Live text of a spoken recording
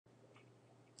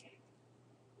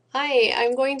Hi,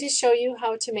 I'm going to show you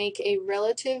how to make a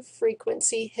relative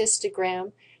frequency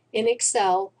histogram in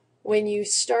Excel when you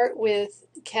start with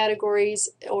categories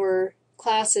or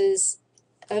classes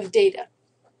of data.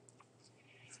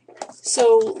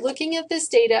 So looking at this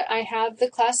data, I have the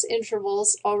class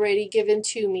intervals already given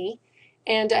to me,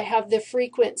 and I have the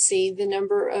frequency, the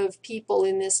number of people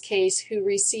in this case who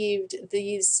received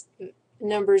these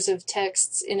numbers of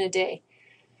texts in a day.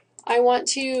 I want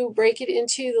to break it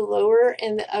into the lower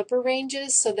and the upper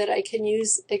ranges so that I can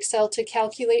use Excel to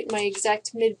calculate my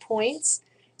exact midpoints.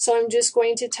 So I'm just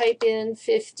going to type in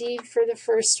 50 for the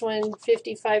first one,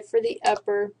 55 for the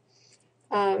upper,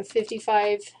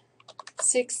 55,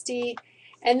 60,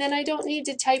 and then I don't need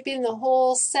to type in the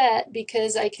whole set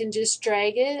because I can just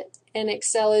drag it and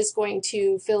Excel is going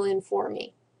to fill in for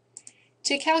me.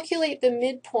 To calculate the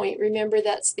midpoint, remember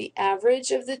that's the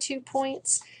average of the 2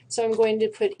 points. So I'm going to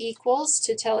put equals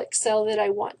to tell Excel that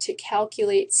I want to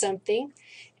calculate something.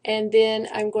 And then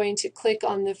I'm going to click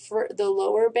on the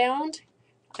lower bound.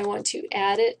 I want to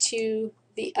add it to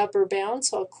the upper bound,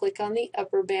 so I'll click on the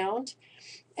upper bound.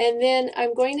 And then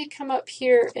I'm going to come up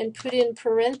here and put in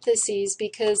parentheses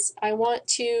because I want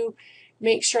to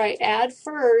make sure I add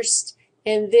first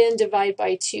and then divide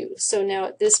by 2. So now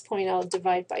at this point I'll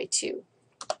divide by 2.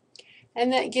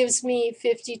 And that gives me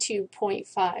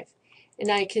 52.5.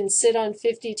 And I can sit on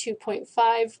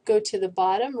 52.5, go to the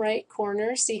bottom right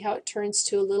corner, see how it turns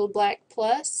to a little black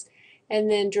plus, and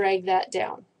then drag that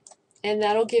down. And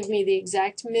that'll give me the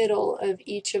exact middle of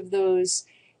each of those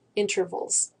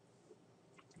intervals.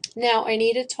 Now I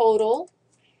need a total,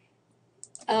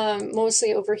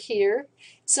 mostly over here.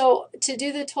 So to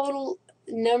do the total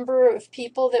number of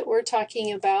people that we're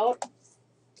talking about,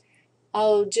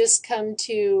 I'll just come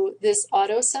to this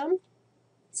auto sum.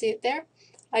 See it there?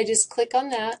 I just click on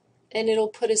that and it'll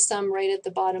put a sum right at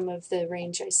the bottom of the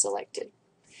range I selected.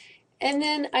 And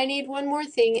then I need one more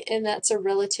thing, and that's a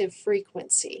relative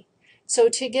frequency. So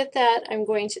to get that, I'm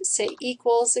going to say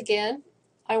equals again.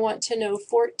 I want to know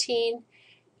 14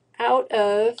 out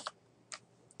of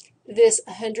this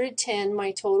 110,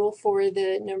 my total for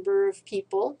the number of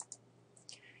people,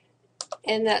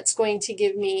 and that's going to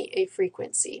give me a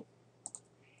frequency,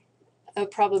 a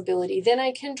probability. Then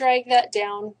I can drag that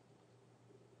down.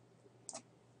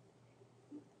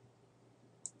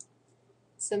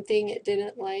 Something it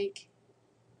didn't like.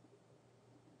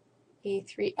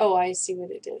 E3, oh, I see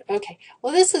what it did. Okay,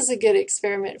 well this is a good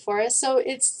experiment for us. So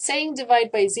it's saying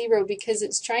divide by 0 because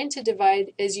it's trying to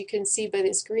divide, as you can see by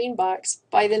this green box,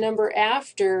 by the number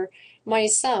after my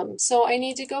sum. So I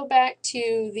need to go back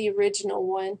to the original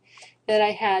one that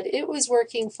I had. It was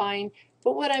working fine,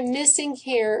 but what I'm missing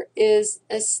here is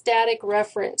a static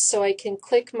reference. So I can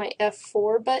click my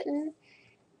F4 button,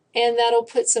 and that'll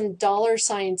put some dollar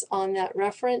signs on that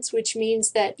reference, which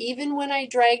means that even when I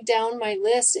drag down my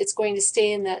list, it's going to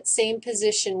stay in that same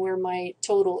position where my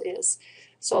total is.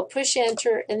 So I'll push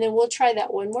enter, and then we'll try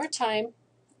that one more time.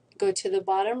 Go to the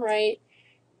bottom right,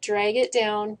 drag it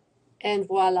down, and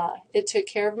voila, it took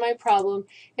care of my problem.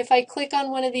 If I click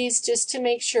on one of these just to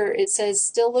make sure, it says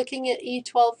still looking at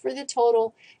E12 for the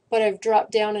total, but I've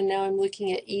dropped down and now I'm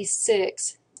looking at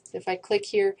E6. If I click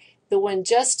here, the one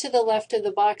just to the left of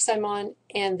the box I'm on,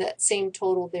 and that same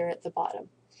total there at the bottom.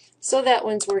 So that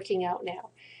one's working out now.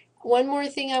 One more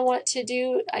thing I want to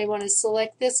do, I want to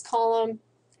select this column,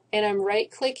 and I'm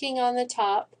right-clicking on the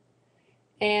top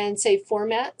and say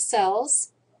Format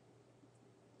Cells.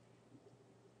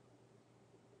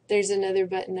 There's another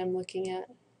button I'm looking at.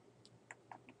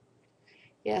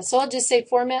 Yeah, so I'll just say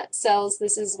Format Cells.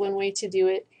 This is one way to do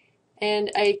it.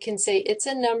 And I can say it's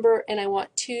a number and I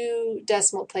want 2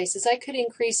 decimal places. I could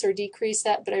increase or decrease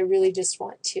that, but I really just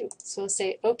want 2. So I'll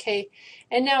say OK.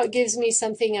 And now it gives me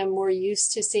something I'm more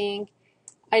used to seeing.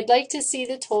 I'd like to see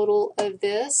the total of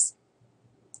this.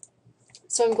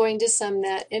 So I'm going to sum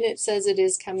that, and it says it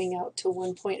is coming out to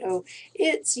 1.0.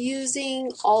 It's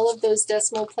using all of those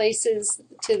decimal places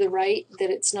to the right that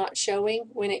it's not showing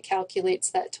when it calculates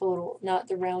that total, not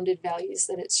the rounded values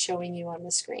that it's showing you on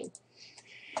the screen.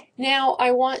 Now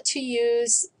I want to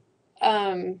use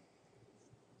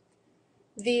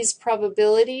these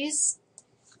probabilities,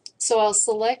 so I'll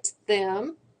select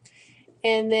them,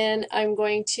 and then I'm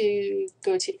going to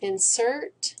go to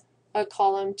Insert, a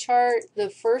column chart, the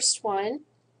first one,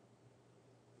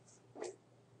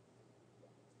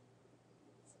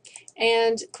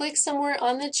 and click somewhere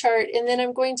on the chart, and then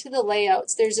I'm going to the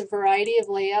layouts. There's a variety of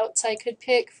layouts I could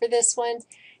pick for this one.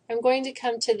 I'm going to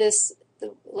come to this,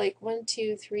 like 1,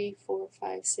 2, 3, 4,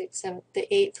 5, 6, 7, the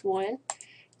 8th one.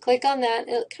 Click on that.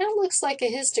 It kind of looks like a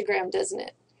histogram, doesn't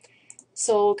it?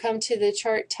 So we'll come to the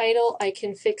chart title. I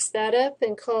can fix that up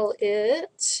and call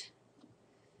it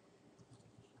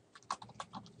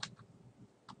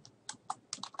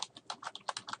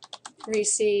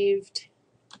Received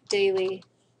Daily.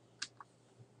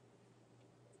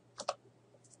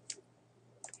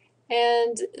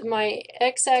 And my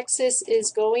x-axis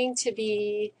is going to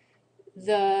be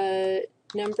the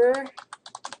number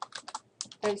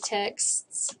of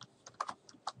texts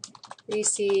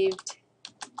received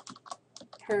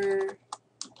per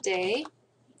day.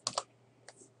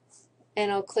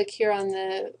 And I'll click here on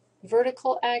the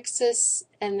vertical axis,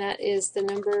 and that is the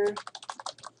number,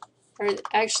 or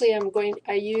actually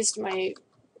I used my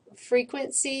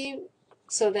frequency,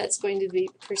 so that's going to be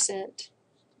percent.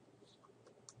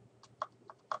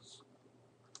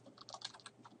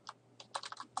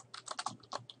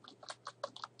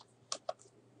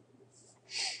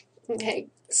 Okay,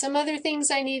 some other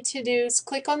things I need to do is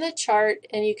click on the chart,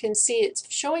 and you can see it's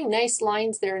showing nice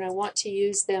lines there, and I want to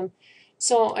use them.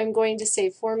 So I'm going to say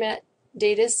Format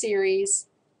Data Series,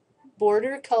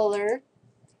 Border Color,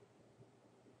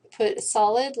 put a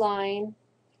solid line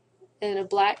and a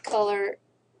black color,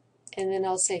 and then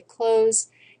I'll say Close.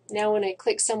 Now when I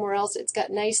click somewhere else, it's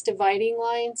got nice dividing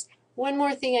lines. One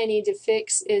more thing I need to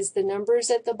fix is the numbers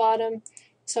at the bottom.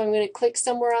 So I'm going to click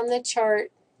somewhere on the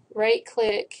chart,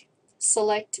 right-click,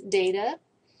 select Data,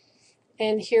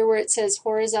 and here where it says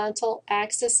Horizontal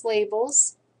Axis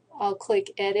Labels, I'll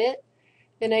click Edit.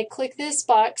 Then I click this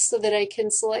box so that I can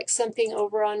select something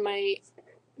over on my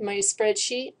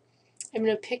spreadsheet. I'm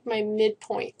going to pick my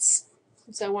midpoints,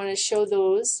 so I want to show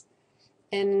those,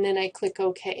 and then I click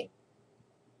OK.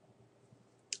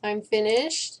 I'm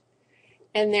finished,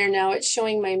 and there now it's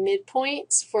showing my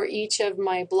midpoints for each of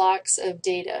my blocks of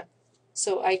data.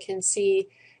 So I can see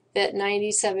that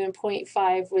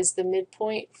 97.5 was the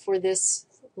midpoint for this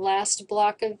last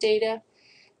block of data.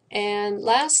 And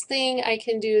last thing I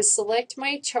can do is select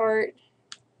my chart,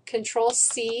 Control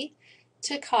C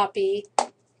to copy,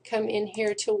 come in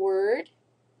here to Word,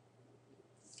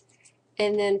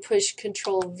 and then push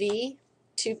Control V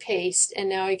to paste, and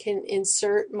now I can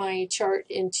insert my chart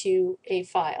into a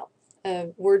file, a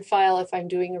Word file if I'm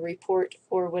doing a report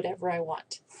or whatever I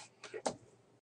want.